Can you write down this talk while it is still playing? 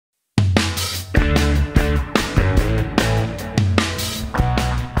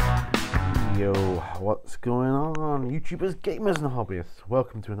What's going on, YouTubers, gamers and hobbyists?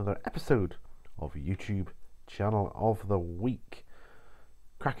 Welcome to another episode of YouTube Channel of the Week.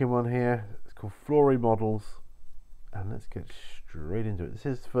 Cracking one here. It's called florymodels, and let's get straight into it. This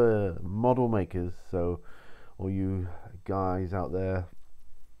is for model makers, so all you guys out there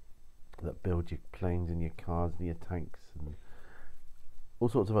that build your planes and your cars and your tanks and all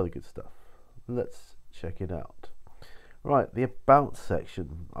sorts of other good stuff. Let's check it out. Right, the About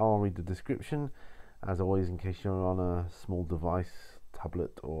section. I'll read the description, as always, in case you're on a small device,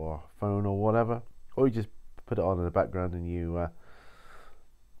 tablet or phone or whatever, or you just put it on in the background and you a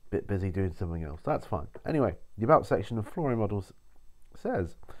bit busy doing something else. That's fine. Anyway, the About section of florymodels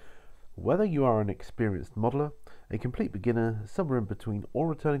says, whether you are an experienced modeler, a complete beginner, somewhere in between, or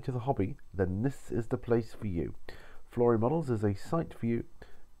returning to the hobby, then this is the place for you. Florymodels is a site for you,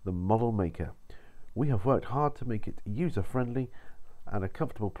 the model maker. We have worked hard to make it user-friendly and a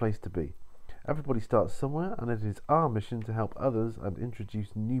comfortable place to be. Everybody starts somewhere, and it is our mission to help others and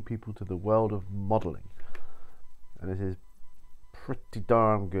introduce new people to the world of modelling. And it is pretty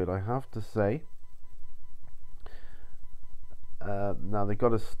darn good, I have to say. Now they've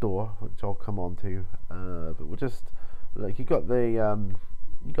got a store, which I'll come on to, but we'll just look. You got the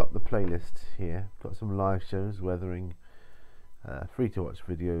playlist here. Got some live shows, weathering, free to watch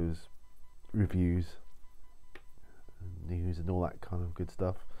videos, reviews, news and all that kind of good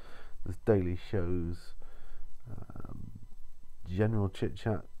stuff. There's daily shows, general chit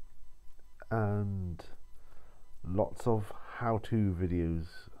chat, and lots of how-to videos.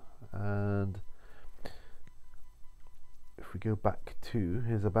 And if we go back to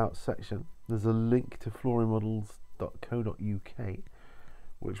his About section, there's a link to florymodels.co.uk,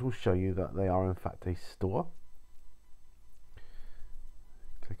 which will show you that they are in fact a store.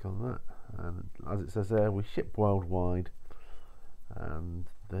 Click on that, and as it says there, we ship worldwide, and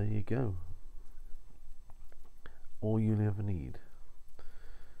there you go, all you ever need.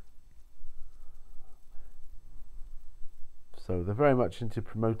 So they're very much into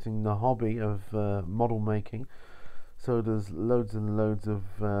promoting the hobby of model making, so there's loads and loads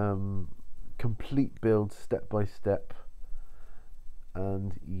of complete builds, step by step.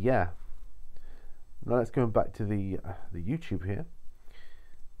 And yeah, now let's go back to the YouTube here.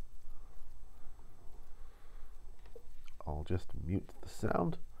 I'll just mute the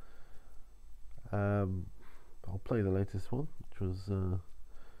sound. I'll play the latest one, which was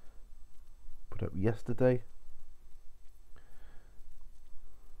put up yesterday.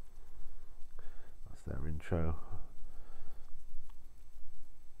 That's their intro.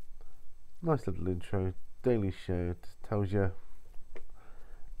 Nice little intro, daily show. It tells you.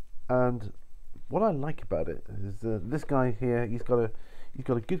 And what I like about it is this guy here. He's got a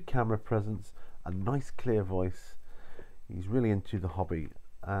good camera presence, a nice clear voice. He's really into the hobby,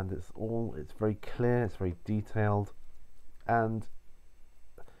 and it's very clear, it's very detailed, and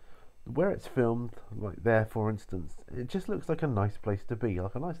where it's filmed, like there for instance, it just looks like a nice place to be,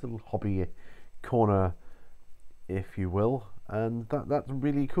 like a nice little hobby corner, if you will, and that's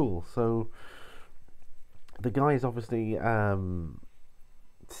really cool. So the guy is obviously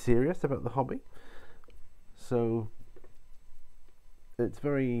serious about the hobby, so it's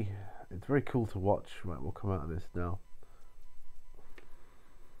very cool to watch. Right, we'll come out of this now.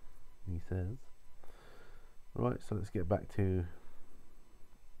 He says, right, so let's get back to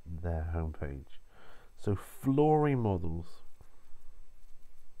their homepage. So florymodels,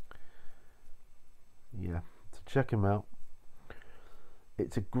 yeah, so check him out.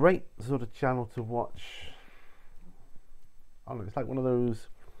 It's a great sort of channel to watch. I don't know, it's like one of those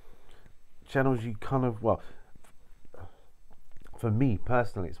channels you kind of, well, for me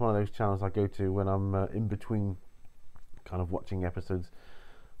personally, it's one of those channels I go to when I'm in between kind of watching episodes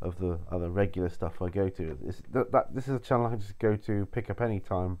of the other regular stuff I go to. This is a channel I can just go to, pick up any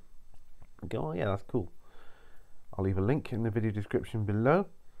time, and go, oh yeah, that's cool. I'll leave a link in the video description below,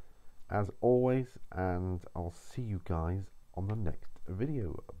 as always, and I'll see you guys on the next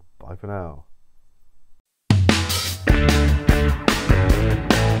video. Bye for now.